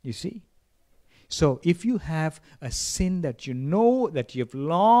 You see? So if you have a sin that you know that you have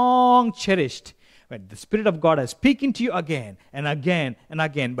long cherished, but the Spirit of God is speaking to you again and again and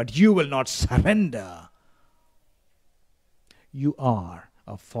again, but you will not surrender, you are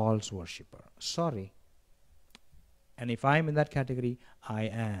a false worshipper. Sorry. And if I am in that category, I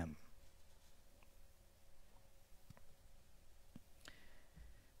am.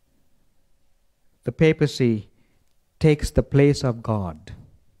 The papacy takes the place of God.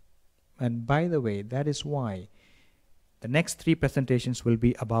 And by the way, that is why the next 3 presentations will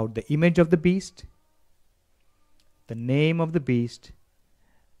be about the image of the beast, the name of the beast,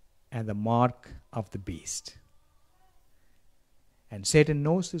 and the mark of the beast. And Satan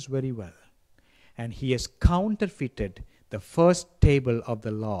knows this very well. And he has counterfeited the first table of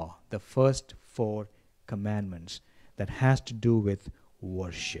the law, the first 4 commandments that has to do with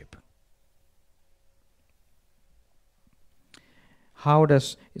worship. How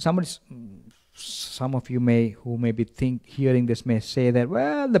does some of you who may be hearing this may say that,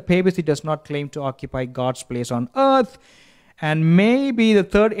 well, the papacy does not claim to occupy God's place on earth, and maybe the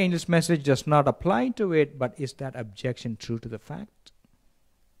third angel's message does not apply to it, but is that objection true to the fact?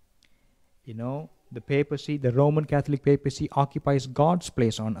 You know, the papacy, the Roman Catholic papacy occupies God's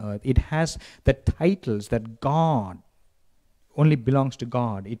place on earth. It has the titles that God only belongs to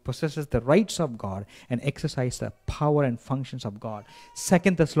God. It possesses the rights of God and exercises the power and functions of God. 2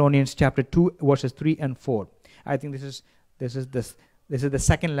 Thessalonians chapter 2 verses 3 and 4. I think this is the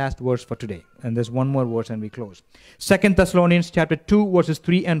second last verse for today. And there's one more verse and we close. 2 Thessalonians chapter 2 verses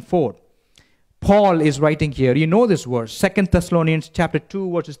 3 and 4. Paul is writing here. You know this verse. 2 Thessalonians chapter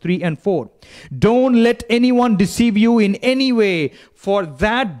 2 verses 3 and 4. Don't let anyone deceive you in any way, for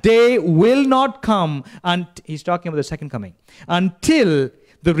that day will not come. And he's talking about the second coming. Until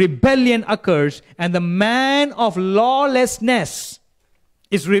the rebellion occurs and the man of lawlessness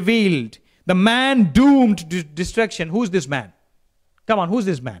is revealed. The man doomed to destruction. Who's this man? Come on, who's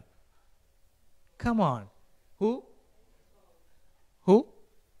this man? Come on. Who? Who?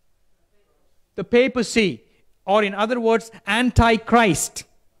 The papacy, or in other words, Antichrist.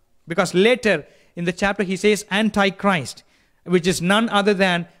 Because later in the chapter he says Antichrist, which is none other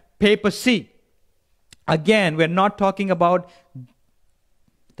than papacy. Again, we're not talking about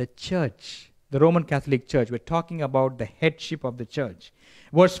the church, the Roman Catholic Church. We're talking about the headship of the church.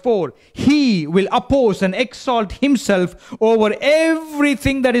 Verse 4, he will oppose and exalt himself over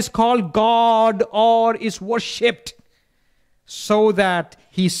everything that is called God or is worshipped, so that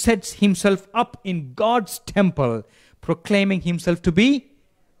he sets himself up in God's temple, proclaiming himself to be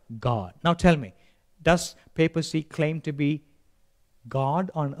God. Now tell me, does papacy claim to be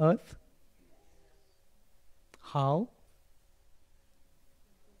God on earth? How?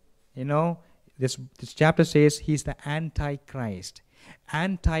 You know, this chapter says he's the Antichrist.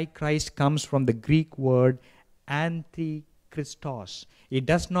 Antichrist comes from the Greek word antichristos. It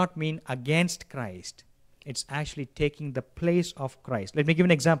does not mean against Christ. It's actually taking the place of Christ. Let me give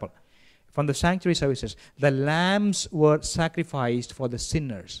an example. From the sanctuary services, the lambs were sacrificed for the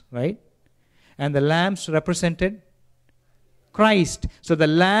sinners, right? And the lambs represented Christ. So the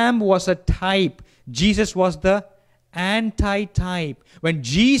lamb was a type. Jesus was the anti-type. When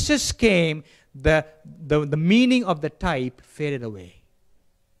Jesus came, the meaning of the type faded away.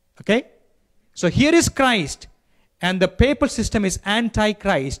 Okay? So here is Christ, and the papal system is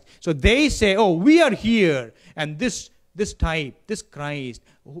anti-Christ. So they say, oh, we are here, and this type, this Christ,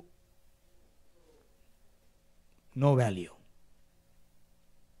 no value.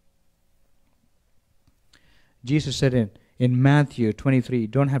 Jesus said in Matthew 23,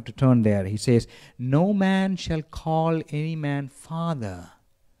 don't have to turn there, he says, no man shall call any man father.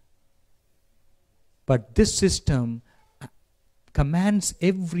 But this system commands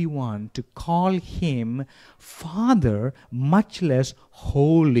everyone to call him Father, much less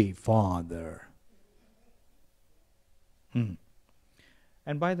Holy Father. And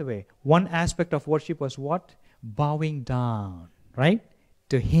by the way, one aspect of worship was what? Bowing down, right?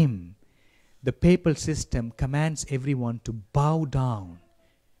 To him. The papal system commands everyone to bow down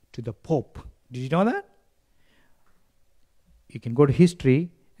to the Pope. Did you know that? You can go to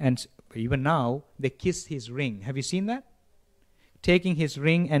history, and even now, they kiss his ring. Have you seen that? Taking his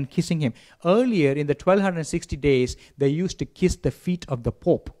ring and kissing him. Earlier, in the 1260 days, they used to kiss the feet of the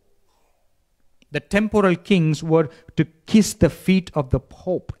Pope. The temporal kings were to kiss the feet of the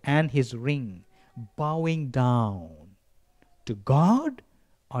Pope and his ring, bowing down to God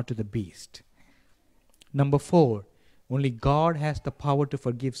or to the beast. Number 4, only God has the power to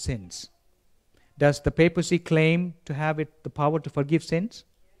forgive sins. Does the papacy claim to have the power to forgive sins?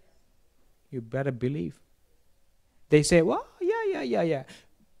 You better believe. They say, well, yeah.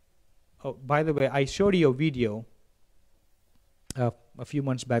 Oh, by the way, I showed you a video a few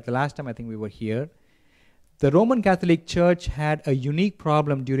months back, the last time I think we were here. The Roman Catholic Church had a unique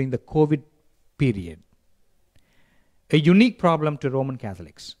problem during the COVID period. A unique problem to Roman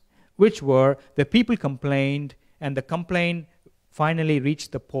Catholics, which were the people complained, and the complaint finally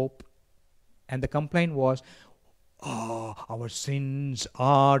reached the Pope, and the complaint was, oh, our sins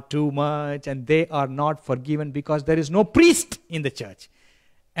are too much and they are not forgiven because there is no priest in the church.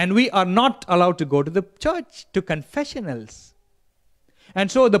 And we are not allowed to go to the church, to confessionals.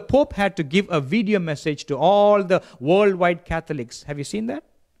 And so the Pope had to give a video message to all the worldwide Catholics. Have you seen that?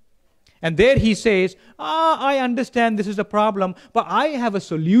 And there he says, I understand this is a problem, but I have a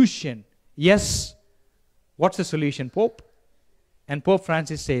solution. Yes. What's the solution, Pope? And Pope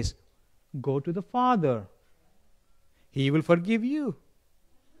Francis says, go to the Father. He will forgive you.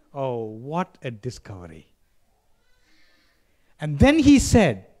 Oh, what a discovery. And then he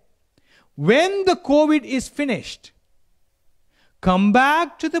said, when the COVID is finished, come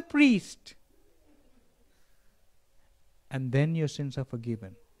back to the priest, and then your sins are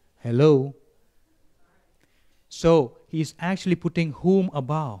forgiven. Hello? So, he's actually putting whom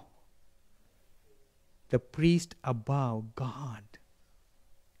above? The priest above God.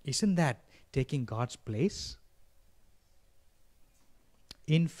 Isn't that taking God's place?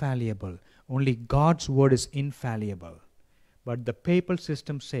 Infallible. Only God's word is infallible. But the papal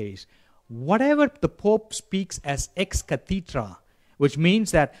system says, whatever the Pope speaks as ex cathedra, which means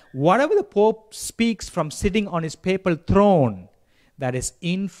that whatever the Pope speaks from sitting on his papal throne, that is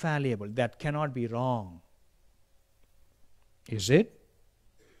infallible, that cannot be wrong. Is it?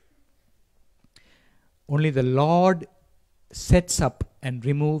 Only the Lord sets up and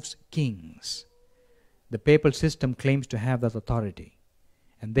removes kings. The papal system claims to have that authority.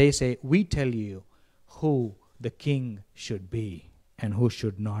 And they say, we tell you who the king should be and who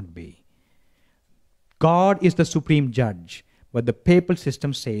should not be. God is the supreme judge. But the papal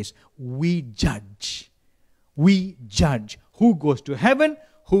system says, we judge. We judge who goes to heaven,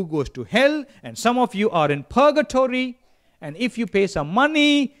 who goes to hell. And some of you are in purgatory. And if you pay some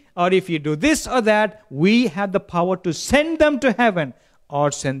money, or if you do this or that, we have the power to send them to heaven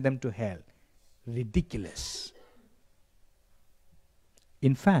or send them to hell. Ridiculous.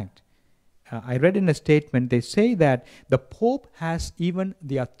 In fact, I read in a statement, they say that the Pope has even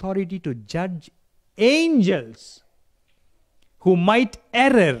the authority to judge angels who might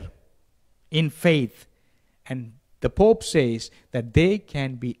err in faith. And the Pope says that they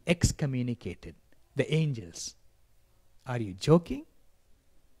can be excommunicated, the angels. Are you joking?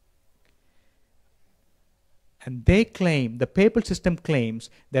 And they claim, the papal system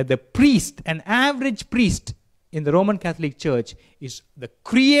claims, that the priest, an average priest in the Roman Catholic Church, is the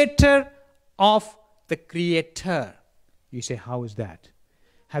creator of the creator. You say, how is that?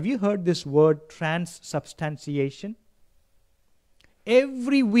 Have you heard this word transubstantiation?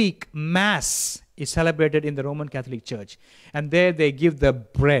 Every week, Mass is celebrated in the Roman Catholic Church. And there they give the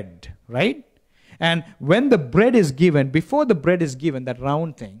bread, right? And when the bread is given, before the bread is given, that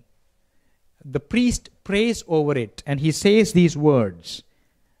round thing, the priest prays over it. And he says these words,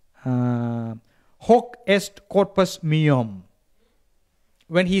 Hoc est corpus meum.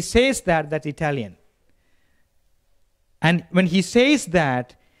 When he says that, that's Italian. And when he says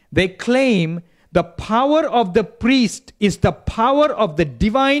that, they claim the power of the priest is the power of the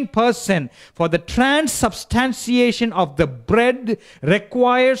divine person, for the transubstantiation of the bread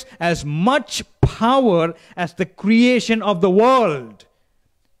requires as much power as the creation of the world.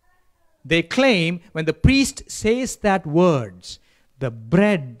 They claim when the priest says that words, the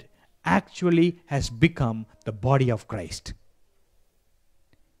bread actually has become the body of Christ.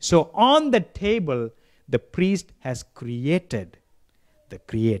 So on the table, the priest has created the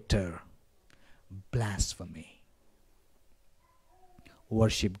Creator. Blasphemy.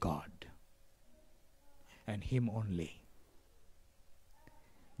 Worship God and Him only.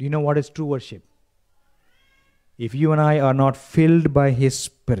 Do you know what is true worship? If you and I are not filled by His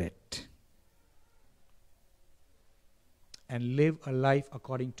Spirit and live a life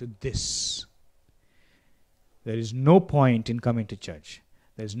according to this, there is no point in coming to church.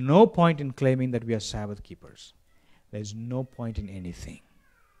 There is no point in claiming that we are Sabbath keepers. There is no point in anything.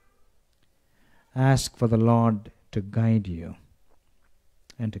 Ask for the Lord to guide you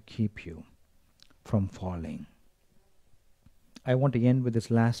and to keep you from falling. I want to end with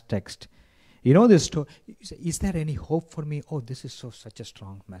this last text. You know this story. Is there any hope for me? Oh, this is such a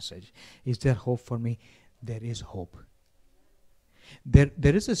strong message. Is there hope for me? There is hope. There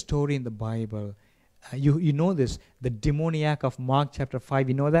is a story in the Bible. You know this, the demoniac of Mark chapter 5.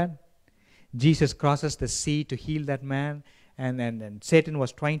 You know that? Jesus crosses the sea to heal that man, and Satan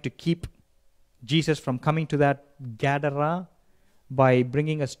was trying to keep Jesus from coming to that Gadara by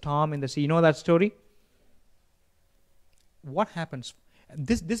bringing a storm in the sea. You know that story? What happens?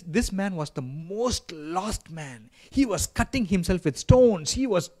 This man was the most lost man. He was cutting himself with stones. He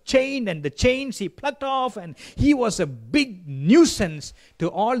was chained, and the chains he plucked off, and he was a big nuisance to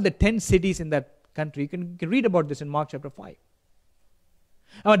all the 10 cities in that country. You can read about this in Mark chapter 5.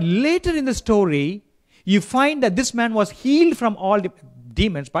 But later in the story, you find that this man was healed from all the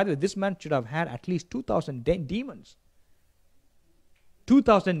demons. By the way, this man should have had at least 2,000 demons.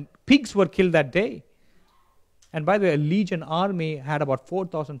 2,000 pigs were killed that day. And by the way, a legion army had about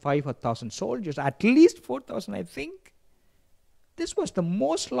 4,000, 5,000 soldiers. At least 4,000, I think. This was the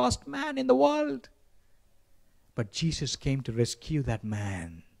most lost man in the world. But Jesus came to rescue that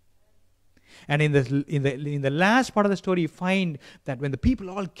man. And in the last part of the story, you find that when the people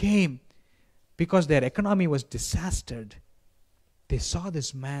all came, because their economy was disastered, they saw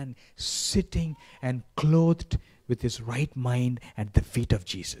this man sitting and clothed with his right mind at the feet of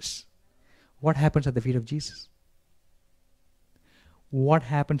Jesus. What happens at the feet of Jesus? What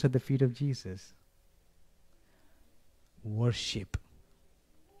happens at the feet of Jesus? Worship.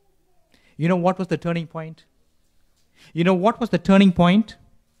 You know what was the turning point? You know what was the turning point?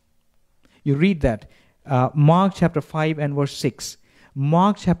 You read that. Mark chapter 5 and verse 6.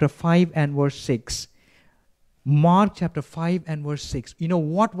 Mark chapter 5 and verse 6. Mark chapter 5 and verse 6. You know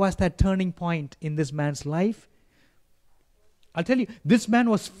what was that turning point in this man's life? I'll tell you, this man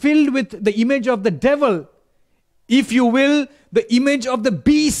was filled with the image of the devil. If you will, the image of the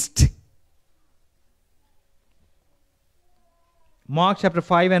beast. Mark chapter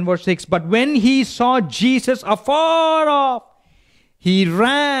 5 and verse 6. But when he saw Jesus afar off, he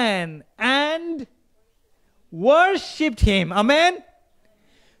ran and worshipped him. Amen?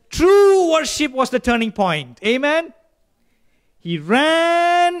 True worship was the turning point. Amen? He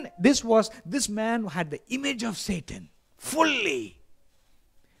ran. This man had the image of Satan fully.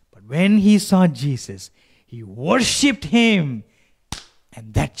 But when he saw Jesus, he worshipped him,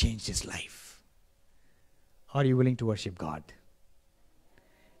 and that changed his life. Are you willing to worship God?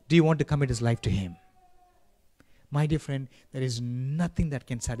 Do you want to commit his life to him? My dear friend, there is nothing that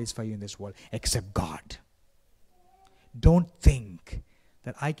can satisfy you in this world except God. Don't think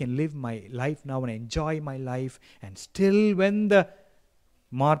that I can live my life now and enjoy my life, and still when the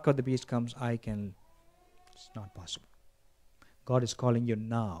mark of the beast comes, it's not possible. God is calling you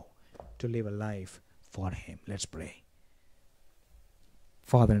now to live a life for him. Let's pray.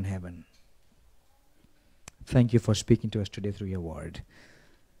 Father in heaven, thank you for speaking to us today through your word.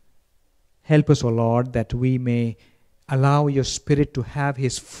 Help us, O Lord, that we may allow your Spirit to have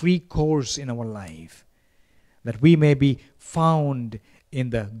his free course in our life, that we may be found in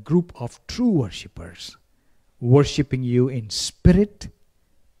the group of true worshippers, worshiping you in spirit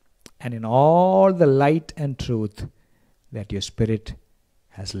and in all the light and truth that your Spirit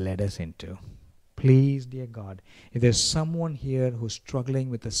has led us into. Please, dear God, if there's someone here who's struggling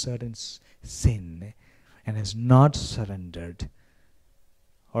with a certain sin and has not surrendered,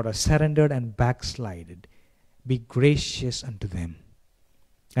 or has surrendered and backslided, be gracious unto them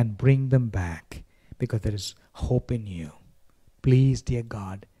and bring them back, because there is hope in you. Please, dear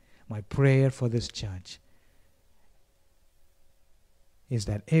God, my prayer for this church is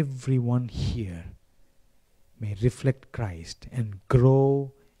that everyone here may reflect Christ and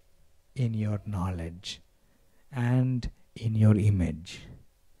grow in your knowledge and in your image.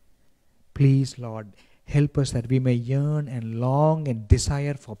 Please, Lord, help us that we may yearn and long and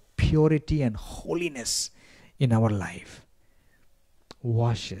desire for purity and holiness in our life.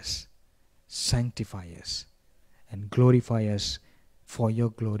 Wash us, sanctify us, and glorify us for your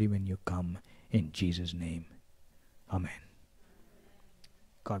glory when you come. In Jesus' name. Amen.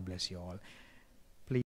 God bless you all.